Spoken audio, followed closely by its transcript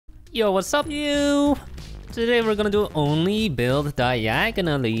Yo, what's up, you? Today we're gonna do only build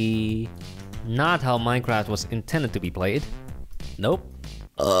diagonally. Not how Minecraft was intended to be played. Nope.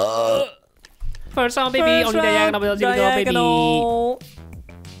 First round, baby. Only diagonal, baby.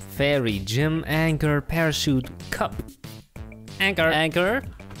 Fairy, gym, anchor, parachute, cup. Anchor.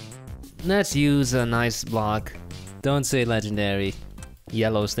 Let's use a nice block. Don't say legendary.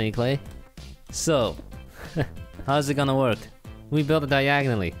 Yellow snake clay. So, how's it gonna work? We build it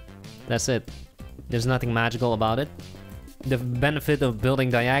diagonally. That's it. There's nothing magical about it. The benefit of building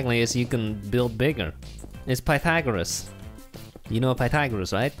diagonally is you can build bigger. It's Pythagoras. You know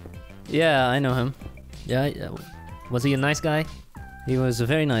Pythagoras, right? Yeah, I know him. Yeah. Was he a nice guy? He was a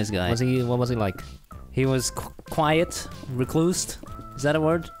very nice guy. What was he like? He was quiet, reclused. Is that a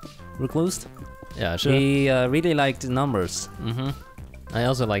word? Reclused? Yeah, sure. He really liked numbers. I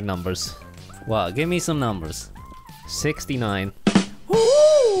also like numbers. Wow, give me some numbers. 69.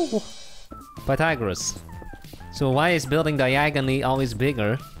 Pythagoras. So why is building diagonally always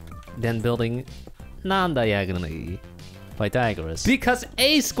bigger than building non-diagonally? Pythagoras. Because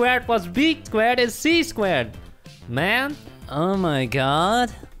a squared plus b squared is c squared. Man. Oh my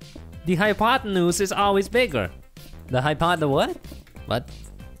god. The hypotenuse is always bigger. The what? What?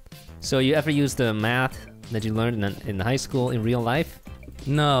 So you ever used the math that you learned in high school in real life?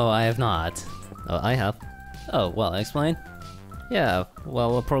 No, I have not. Oh, I have. Oh, well, explain. Yeah,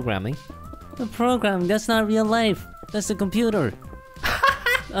 well, programming. The program, that's not real life. That's the computer.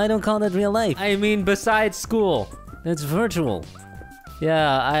 I don't call that real life. I mean, besides school. That's virtual.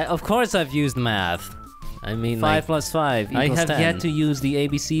 Yeah, of course I've used math. I mean, 5 plus 5 equals 10. I have yet to use the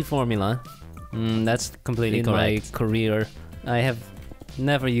ABC formula. That's completely correct. In my career. I have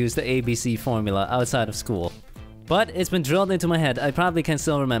never used the ABC formula outside of school. But it's been drilled into my head. I probably can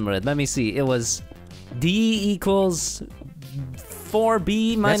still remember it. Let me see. It was D equals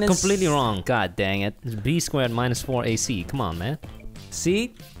 4B minus... That's completely wrong. God dang it. It's B squared minus 4AC. Come on, man.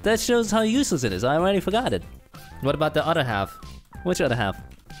 See? That shows how useless it is. I already forgot it. What about the other half? Which other half?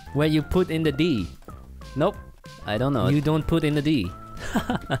 Where you put in the D. Nope. I don't know. You don't put in the D.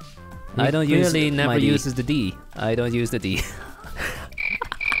 I don't use clearly never D. uses the D. I don't use the D.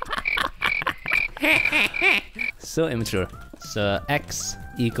 So immature. So x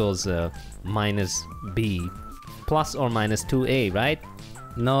equals minus b plus or minus 2a, right?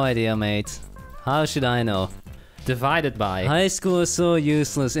 No idea, mate. How should I know? Divided by... High school is so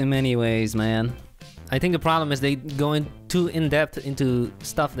useless in many ways, man. I think the problem is they go too in-depth into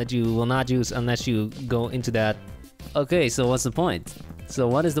stuff that you will not use unless you go into that. Okay, so what's the point? So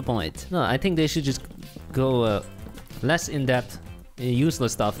what is the point? No, I think they should just go less in-depth in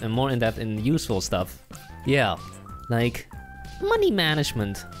useless stuff and more in-depth in useful stuff. Yeah. Like money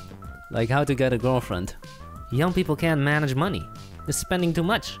management. Like how to get a girlfriend. Young people can't manage money. They're spending too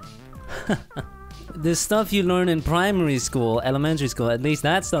much. The stuff you learn in primary school, elementary school, at least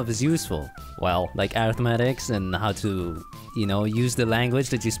that stuff is useful. Well, like arithmetics and how to, you know, use the language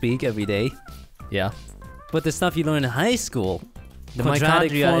that you speak every day. Yeah. But the stuff you learn in high school, the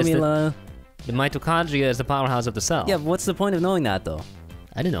quadratic mitochondria formula... The mitochondria is the powerhouse of the cell. Yeah, what's the point of knowing that though?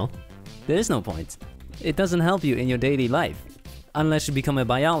 I don't know. There is no point. It doesn't help you in your daily life. Unless you become a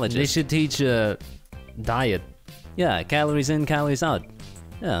biologist. They should teach diet. Yeah, calories in, calories out.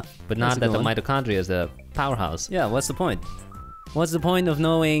 Yeah. But not that the mitochondria is the powerhouse. Yeah, what's the point? What's the point of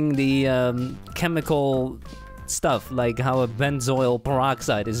knowing the chemical stuff, like how a benzoyl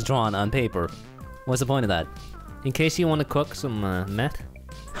peroxide is drawn on paper? What's the point of that? In case you want to cook some meth?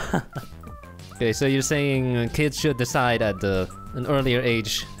 Okay, so you're saying kids should decide at an earlier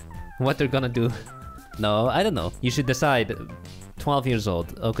age what they're gonna do? No, I don't know. You should decide, 12 years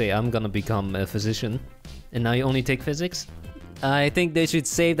old, okay, I'm gonna become a physician. And now you only take physics? I think they should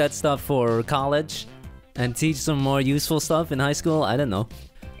save that stuff for college and teach some more useful stuff in high school. I don't know.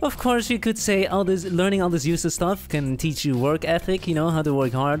 Of course, you could say learning all this useless stuff can teach you work ethic, you know, how to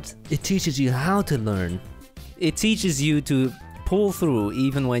work hard. It teaches you how to learn. It teaches you to pull through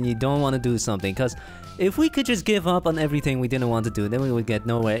even when you don't want to do something. Because if we could just give up on everything we didn't want to do, then we would get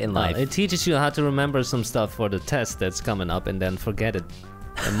nowhere in life. It teaches you how to remember some stuff for the test that's coming up and then forget it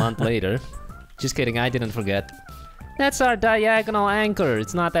a month later. Just kidding, I didn't forget. That's our diagonal anchor.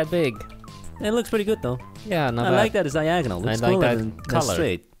 It's not that big. It looks pretty good though. Yeah, not bad. I like that it's diagonal. Looks I like cooler that than color.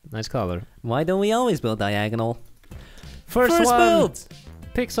 Straight. Nice color. Why don't we always build diagonal? First one. Build!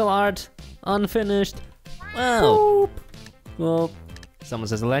 Pixel art. Unfinished. Wow. Boop. Well, someone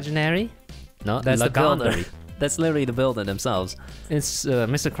says legendary. No, that's the builder. legendary. That's literally the builder themselves. It's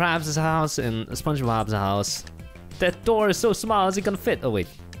Mr. Krabs' house and SpongeBob's house. That door is so small, is it gonna fit? Oh wait,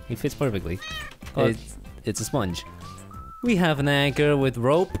 he fits perfectly. It's a sponge. We have an anchor with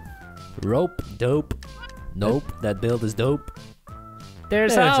rope. Rope. Dope. Nope. That build is dope.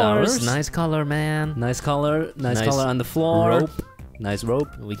 There's ours. Nice color, man. Nice color. Nice color on the floor. Rope. Nice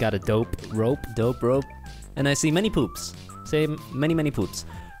rope. We got a dope rope. Dope rope. And I see many poops. Say many poops.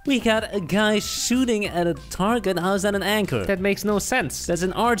 We got a guy shooting at a target. How is that an anchor? That makes no sense. That's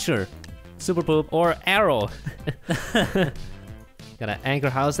an archer. Super poop. Or arrow. Got an anchor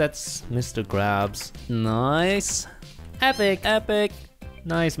house. That's Mr. Krabs. Nice. Epic. Epic.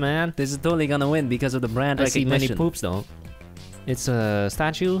 Nice, man. This is totally gonna win because of the brand recognition. I see many poops though. It's a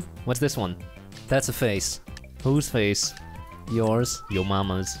statue. What's this one? That's a face. Whose face? Yours. Your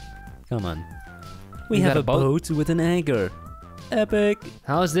mama's. Come on. We have a boat with an anchor. Epic.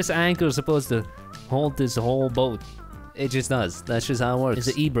 How is this anchor supposed to hold this whole boat? It just does. That's just how it works.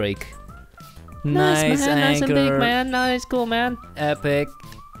 It's an e-brake. Nice man, anchor. Nice and big, man. Nice, cool, man. Epic.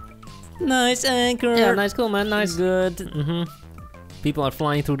 Nice anchor. Yeah, nice, cool, man. Nice. Good. People are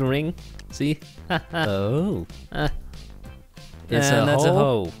flying through the ring. See? Oh. It's and a that's hoe. a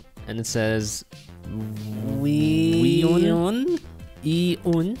hoe. And it says... Weon.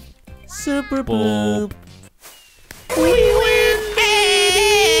 Eun. Super poop. We win,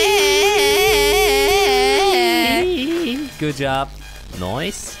 baby! Good job.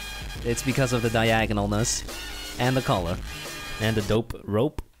 Nice. It's because of the diagonalness. And the color. And the dope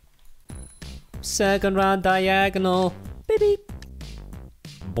rope. Second round diagonal. Beep beep.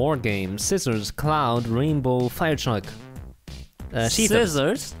 Board game. Scissors. Cloud. Rainbow. Fire truck.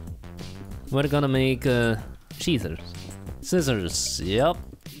 Scissors? We're gonna make scissors. Scissors. Yep.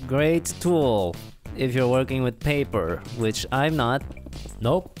 Great tool. If you're working with paper, which I'm not.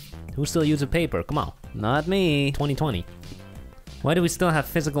 Nope. Who still uses paper? Come on. Not me. 2020. Why do we still have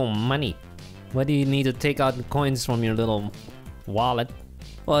physical money? Why do you need to take out the coins from your little wallet?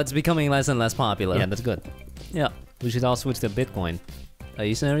 Well, it's becoming less and less popular. Yeah, that's good. Yeah. We should all switch to Bitcoin. Are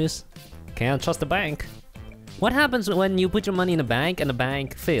you serious? Can't trust the bank. What happens when you put your money in a bank and the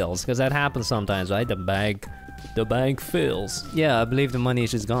bank fails? Because that happens sometimes, right? The bank fails. Yeah, I believe the money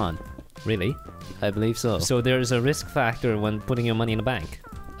is just gone. Really? I believe so. So there's a risk factor when putting your money in a bank?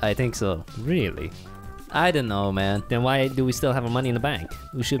 I think so. Really? I don't know, man. Then why do we still have our money in the bank?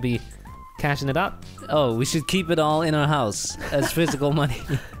 We should be cashing it out. Oh, we should keep it all in our house as physical money.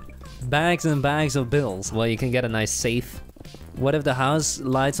 Bags and bags of bills. Well, you can get a nice safe. What if the house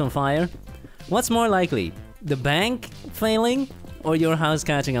lights on fire? What's more likely? The bank failing or your house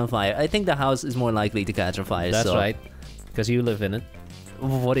catching on fire? I think the house is more likely to catch on fire. That's right. Because you live in it.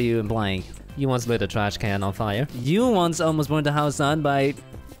 What are you implying? You once lit a trash can on fire. You once almost burned the house down by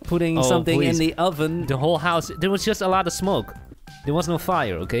putting something in the oven. The whole house, there was just a lot of smoke. There was no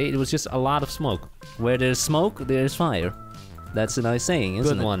fire, okay? It was just a lot of smoke. Where there's smoke, there's fire. That's a nice saying,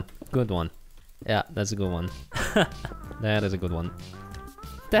 isn't it? Good one. Good one. Yeah, that's a good one. That is a good one.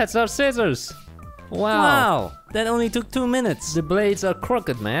 That's our scissors! Wow! That only took 2 minutes. The blades are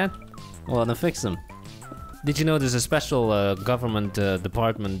crooked, man. Well, then fix them. Did you know there's a special government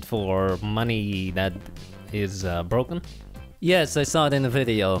department for money that is broken? Yes, I saw it in the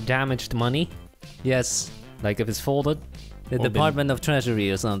video. Damaged money? Yes. Like if it's folded? The Department of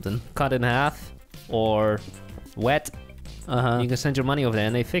Treasury or something. Cut in half? Or wet? You can send your money over there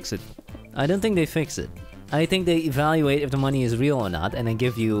and they fix it. I don't think they fix it. I think they evaluate if the money is real or not and then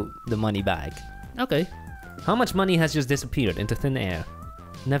give you the money back. Okay. How much money has just disappeared into thin air?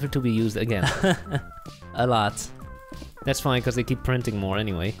 Never to be used again. A lot. That's fine because they keep printing more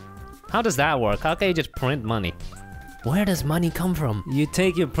anyway. How does that work? How can you just print money? Where does money come from? You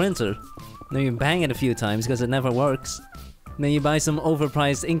take your printer, then you bang it a few times because it never works. Then you buy some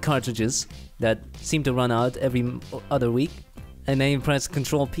overpriced ink cartridges that seem to run out every other week, and then you press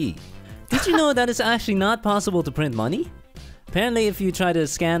Control P. Did you know that it's actually not possible to print money? Apparently if you try to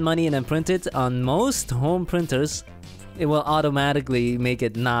scan money and then print it on most home printers, it will automatically make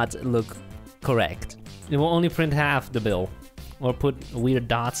it not look correct. It will only print half the bill. Or put weird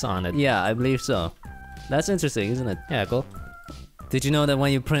dots on it. Yeah, I believe so. That's interesting, isn't it? Yeah, cool. Did you know that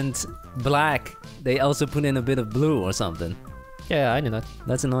when you print black, they also put in a bit of blue or something? Yeah, I knew that.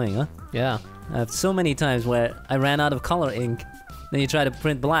 That's annoying, huh? Yeah. I have so many times where I ran out of color ink, then you try to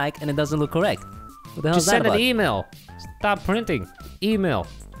print black and it doesn't look correct. What the hell is Just that send about? an email. Stop printing. Email.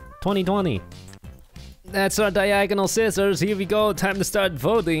 2020. That's our diagonal scissors. Here we go. Time to start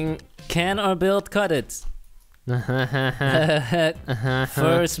voting. Can our build cut it?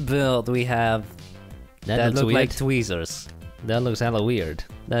 First build we have that look weird. like tweezers. That looks hella weird.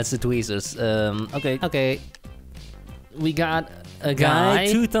 That's the tweezers. Okay. Okay. We got a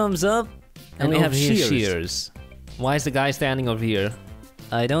guy. 2 thumbs up. And we have shears. Why is the guy standing over here?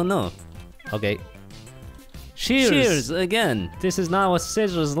 I don't know. Okay. Shears. again. This is not what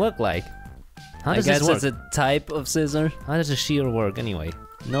scissors look like. How I does guess this work? it's a type of scissor. How does a shear work anyway?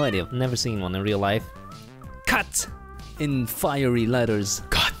 No idea. Never seen one in real life. Cut! In fiery letters.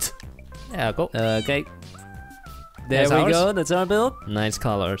 Cut! Yeah, go. Okay. There That's we ours? go, that's our build. Nice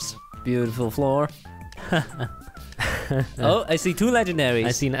colors. Beautiful floor. Oh, I see 2 legendaries.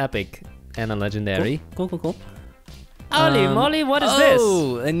 I see an epic and a legendary. Cool. Holy moly, what is this?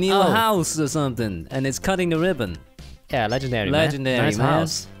 Oh, a new Oh. house or something. And it's cutting the ribbon. Yeah, legendary. Legendary, man. Nice man.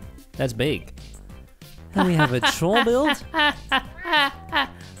 house. That's big. And we have a troll build.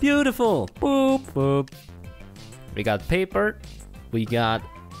 Beautiful. Boop boop. We got paper. We got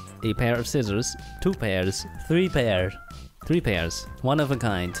a pair of scissors. 2 pairs. 3 pair. 3 pairs. One of a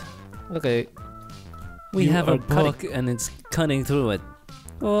kind. Okay. We You have a are cutting- book and it's cutting through it.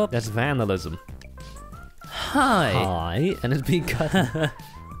 Oh, That's vandalism. hi. Hi, and it's being cut.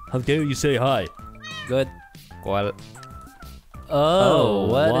 How dare you say hi? Good. Well, Oh,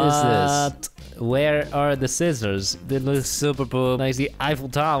 what is this? Where are the scissors? They look Super poop. like the Eiffel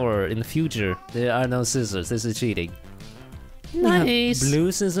Tower in the future. There are no scissors. This is cheating. We have Nice.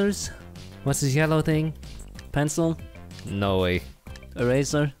 blue scissors. What's this yellow thing? Pencil. No way.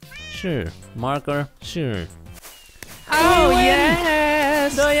 Eraser. Sure, Marker. sure. Oh,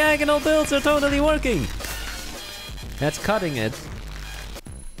 yes! Diagonal builds are totally working. That's cutting it.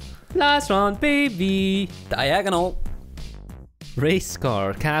 Last round, baby. Diagonal. Race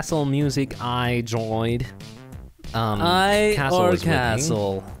car, castle, music, I droid. I castle or is working.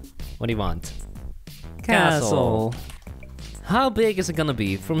 castle. What do you want? Castle. How big is it gonna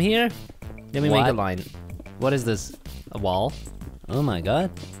be? From here? Let me make a What? line. What is this? A wall? Oh my god.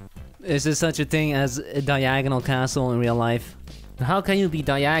 Is there such a thing as a diagonal castle in real life? How can you be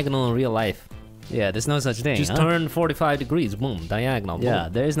diagonal in real life? Yeah, there's no such thing. Just huh? turn 45 degrees, boom, diagonal. Boom. Yeah,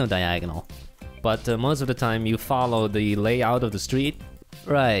 there is no diagonal. But most of the time you follow the layout of the street.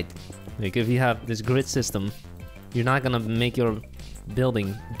 Right. Like if you have this grid system, you're not gonna make your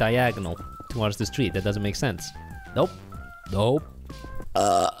building diagonal towards the street. That doesn't make sense. Nope. Nope.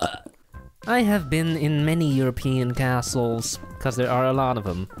 I have been in many European castles, because there are a lot of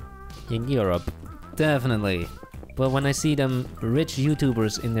them in Europe. Definitely. But when I see them rich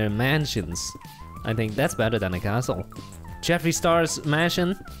YouTubers in their mansions, I think that's better than a castle. Jeffree Star's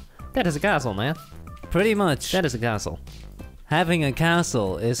mansion? That is a castle, man. Pretty much. That is a castle. Having a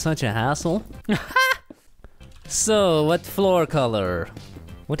castle is such a hassle. So, what floor color?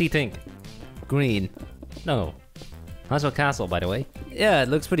 What do you think? Green. No. How's your castle, by the way? Yeah, it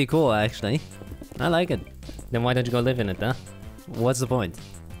looks pretty cool actually. I like it. Then why don't you go live in it, huh? What's the point?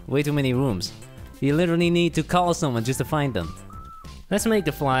 Way too many rooms. You literally need to call someone just to find them. Let's make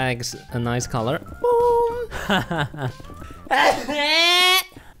the flags a nice color. Boom!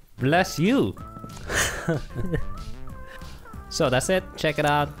 Bless you! So that's it. Check it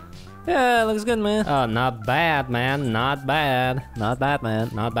out. Yeah, looks good, man. Oh, not bad, man. Not bad. Not bad,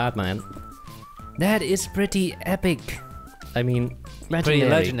 man. Not bad, man. That is pretty epic. I mean, legendary. Pretty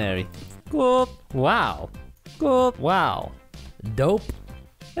legendary. Cool. Wow. Cool. Wow. Dope.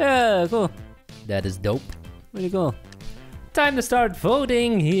 Yeah, cool. That is dope. Pretty cool. Time to start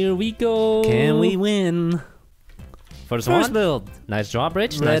voting. Here we go. Can we win? First First one. build. Nice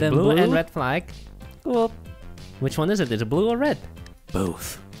drawbridge. Red Nice and blue and blue. red flag. Cool. Which one is it? Is it blue or red?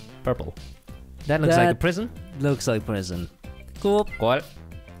 Both. Purple. That looks like a That- prison. Looks like prison. Cool. ¿Cuál?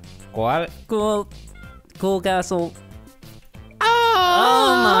 ¿Cuál? Cool. Cool castle.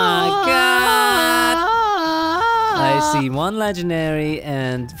 Oh my god! I see 1 legendary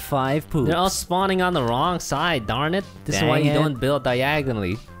and 5 poops. They're all spawning on the wrong side, darn it. This is Dang why you it. don't build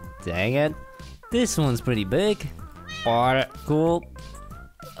diagonally. Dang it. This one's pretty big. Or Cool.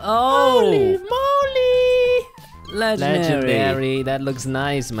 Oh! holy moly! Legendary. Legendary. That looks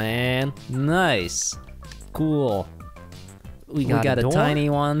nice, man. Nice. Cool. We We got a door? tiny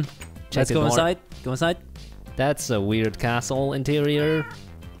one. Check Let's the go door. inside. Go inside. That's a weird castle interior.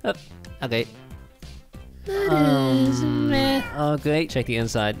 Up. Okay. Okay. Check the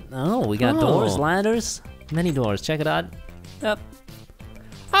inside. Oh, we got Oh. doors, ladders. Many doors. Check it out. Yep.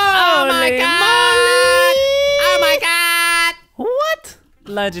 Oh my god! Oh my god! What?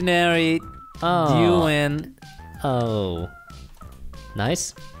 Legendary. Oh. You win. Oh.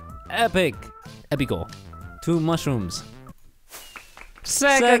 Nice. Epic. Epico. 2 mushrooms.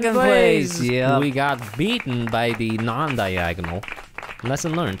 Second Second place. place, yep. We got beaten by the non-diagonal.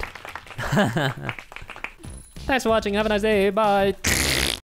 Lesson learned. Thanks for watching. Have a nice day. Bye.